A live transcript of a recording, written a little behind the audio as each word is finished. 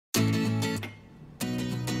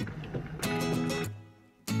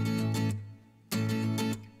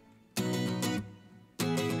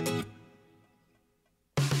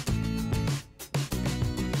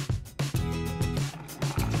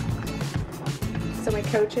So my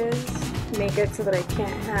coaches make it so that I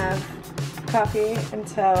can't have coffee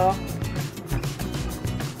until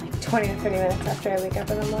 20 to 30 minutes after I wake up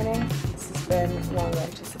in the morning. This has been long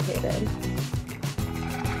anticipated.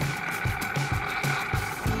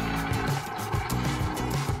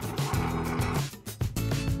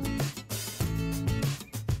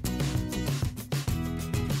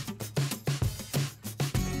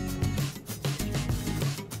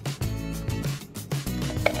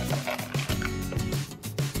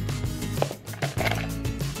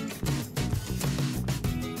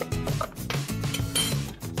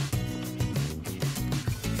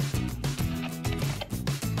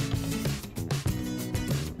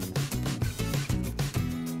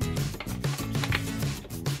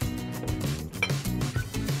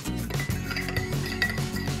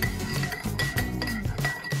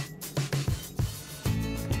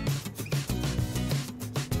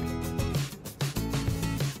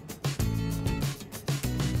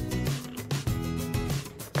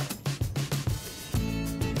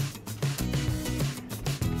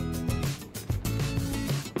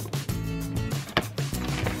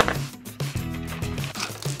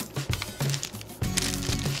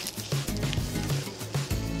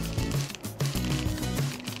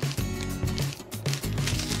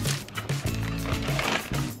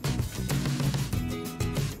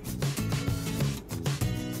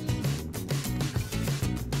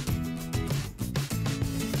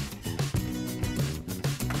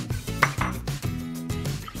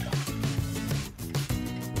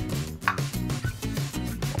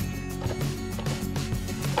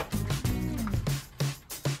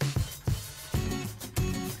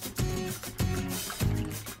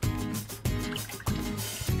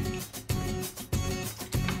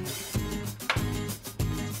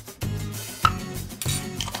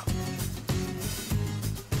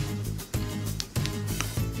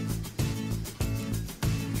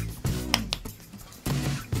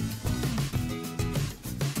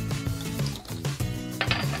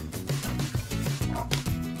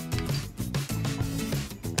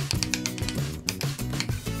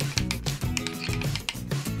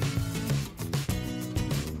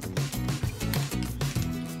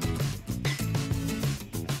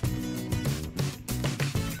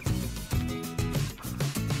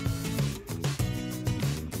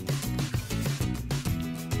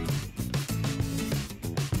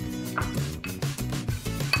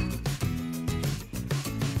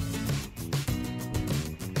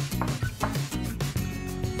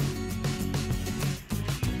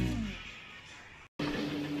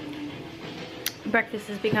 Breakfast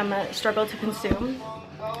has become a struggle to consume.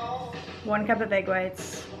 1 cup of egg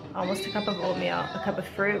whites, almost a cup of oatmeal, a cup of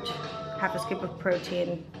fruit, half a scoop of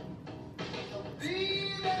protein.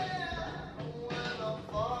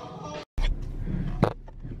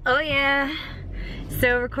 Oh yeah!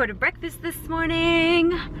 So recorded breakfast this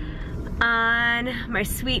morning on my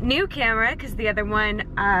sweet new camera because the other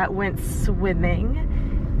one went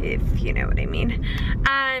swimming, if you know what I mean.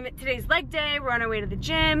 Today's leg day, we're on our way to the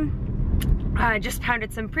gym. Just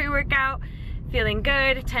pounded some pre-workout, feeling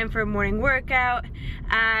good, time for a morning workout.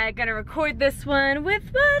 Gonna record this one with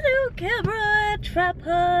my new camera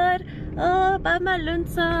tripod all by my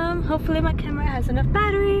lonesome. Hopefully my camera has enough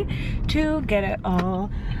battery to get it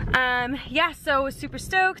all. Yeah, so super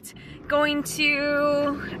stoked. Going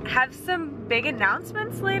to have some big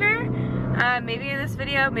announcements later. Maybe in this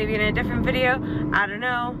video, maybe in a different video. I don't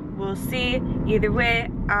know, we'll see. Either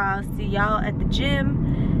way, I'll see y'all at the gym.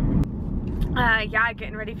 Yeah,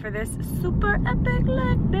 getting ready for this super epic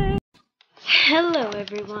leg day. Hello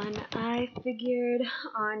everyone. I figured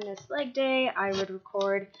on this leg day I would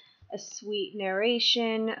record a sweet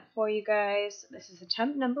narration for you guys. This is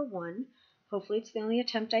attempt number 1. Hopefully it's the only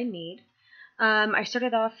attempt I need. I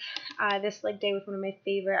started off this leg day with one of my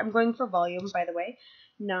favorite, I'm going for volume by the way,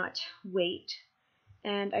 not weight.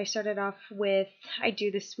 And I started off with, I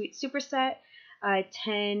do this sweet superset.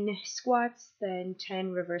 10 squats, then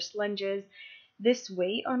 10 reverse lunges. This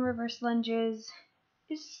weight on reverse lunges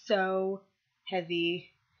is so heavy,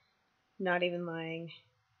 not even lying.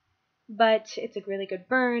 But it's a really good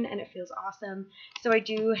burn and it feels awesome. So I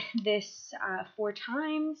do this 4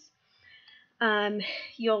 times.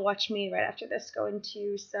 You'll watch me right after this go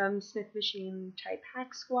into some Smith machine type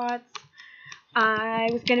hack squats. I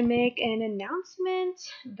was going to make an announcement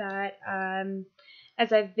that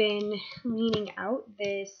as I've been leaning out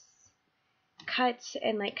this cut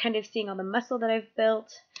and like kind of seeing all the muscle that I've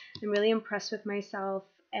built, I'm really impressed with myself,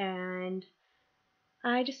 and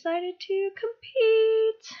I decided to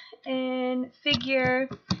compete in figure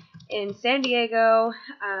in San Diego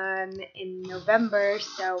in November.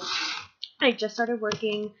 So I just started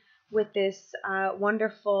working with this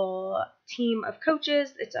wonderful team of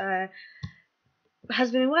coaches. It's a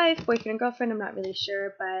husband and wife, boyfriend and girlfriend, I'm not really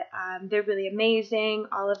sure, but they're really amazing.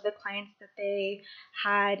 All of the clients that they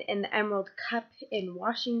had in the Emerald Cup in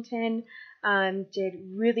Washington did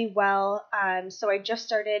really well. So I just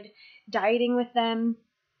started dieting with them.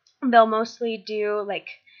 They'll mostly do like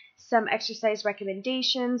some exercise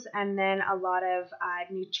recommendations and then a lot of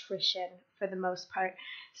nutrition for the most part.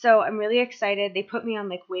 So I'm really excited. They put me on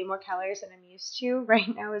like way more calories than I'm used to right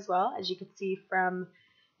now as well, as you can see from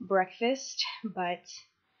breakfast. But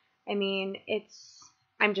I mean,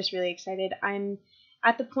 I'm just really excited. I'm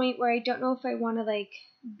at the point where I don't know if I want to like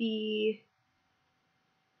be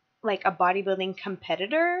like a bodybuilding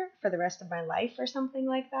competitor for the rest of my life or something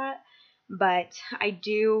like that, but I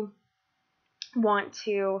do want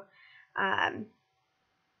to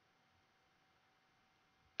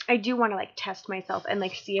like test myself and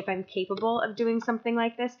like see if I'm capable of doing something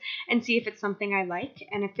like this and see if it's something I like.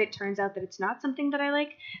 And if it turns out that it's not something that I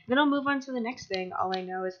like, then I'll move on to the next thing. All I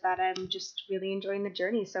know is that I'm just really enjoying the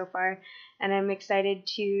journey so far, and I'm excited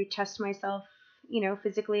to test myself, you know,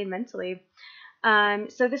 physically and mentally.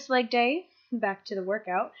 So this leg day, back to the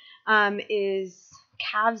workout, is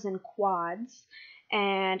calves and quads.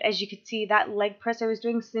 And as you can see, that leg press, I was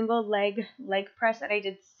doing single leg press, and I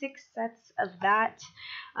did 6 sets of that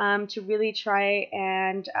to really try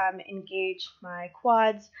and engage my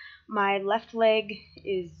quads. My left leg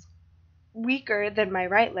is weaker than my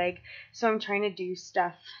right leg, so I'm trying to do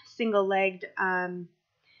stuff single-legged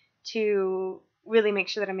to really make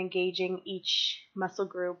sure that I'm engaging each muscle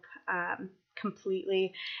group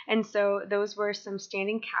completely. And so those were some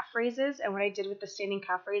standing calf raises, and what I did with the standing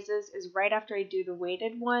calf raises is right after I do the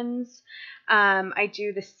weighted ones, I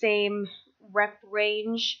do the same rep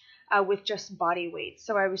range with just body weight.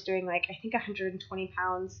 So I was doing like I think 120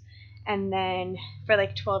 pounds and then for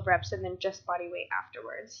like 12 reps and then just body weight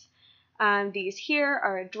afterwards. These here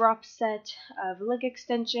are a drop set of leg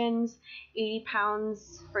extensions, 80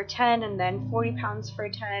 pounds for 10 and then 40 pounds for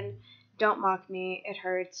 10. Don't mock me, it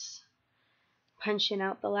hurts. Punching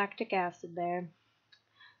out the lactic acid there.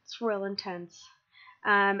 It's real intense.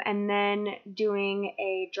 And then doing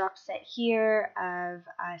a drop set here of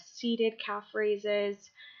seated calf raises.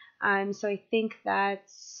 So I think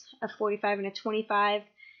that's a 45 and a 25.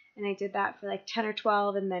 And I did that for like 10 or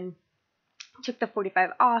 12 and then took the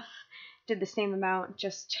 45 off. Did the same amount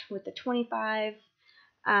just with the 25.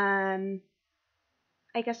 I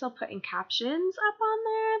guess I'll put in captions up on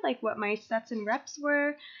there, like what my sets and reps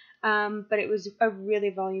were. But it was a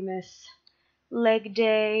really voluminous leg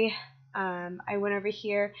day. I went over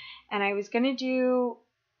here and I was going to do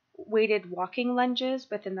weighted walking lunges,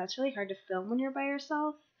 but then that's really hard to film when you're by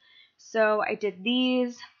yourself. So I did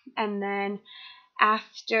these, and then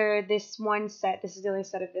after this one set, this is the only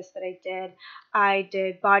set of this that I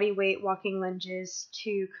did body weight walking lunges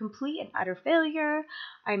to complete and utter failure.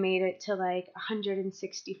 I made it to like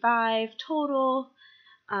 165 total.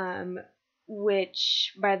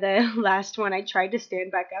 Which by the last one I tried to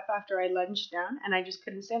stand back up after I lunged down and I just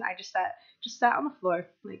couldn't stand. I just sat on the floor,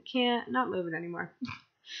 like not moving anymore.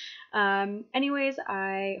 Anyways,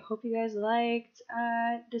 I hope you guys liked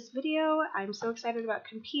this video. I'm so excited about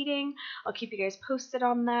competing. I'll keep you guys posted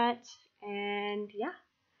on that, and yeah,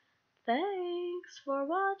 thanks for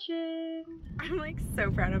watching. I'm like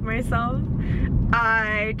so proud of myself.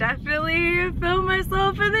 I definitely filmed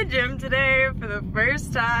myself in the gym today for the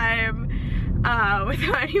first time.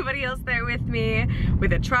 Without anybody else there with me,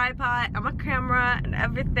 with a tripod and my camera and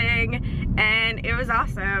everything, and it was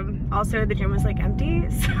awesome. Also, the gym was like empty,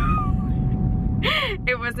 so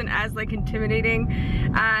it wasn't as like intimidating.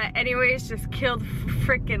 Anyways, just killed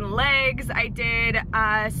freaking legs. I did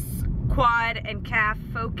quad and calf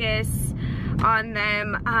focus on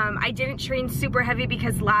them. I didn't train super heavy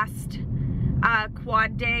because last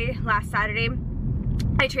quad day, last Saturday,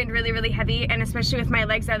 I trained really heavy, and especially with my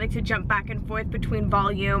legs I like to jump back and forth between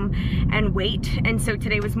volume and weight, and so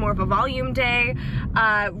today was more of a volume day.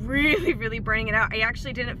 Really burning it out. I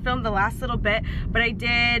actually didn't film the last little bit, but I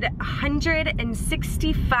did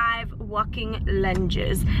 165 walking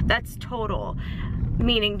lunges. That's total,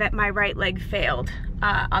 meaning that my right leg failed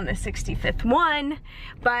on the 65th one,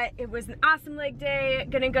 but it was an awesome leg day.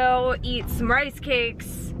 Gonna go eat some rice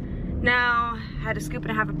cakes now. Had a scoop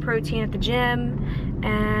and a half of protein at the gym,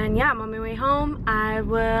 and yeah, I'm on my way home. I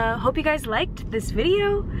will hope you guys liked this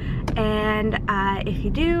video, and if you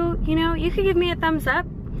do, you know, you could give me a thumbs up.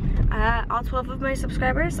 All 12 of my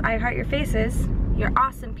subscribers, I heart your faces. You're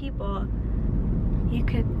awesome people. You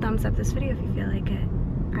could thumbs up this video if you feel like it.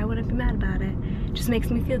 I wouldn't be mad about it. It just makes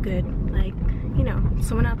me feel good, like, you know,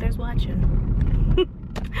 someone out there's watching.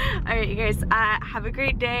 All right, you guys, have a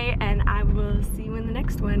great day, and I will see you in the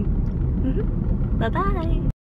next one. Bye-bye.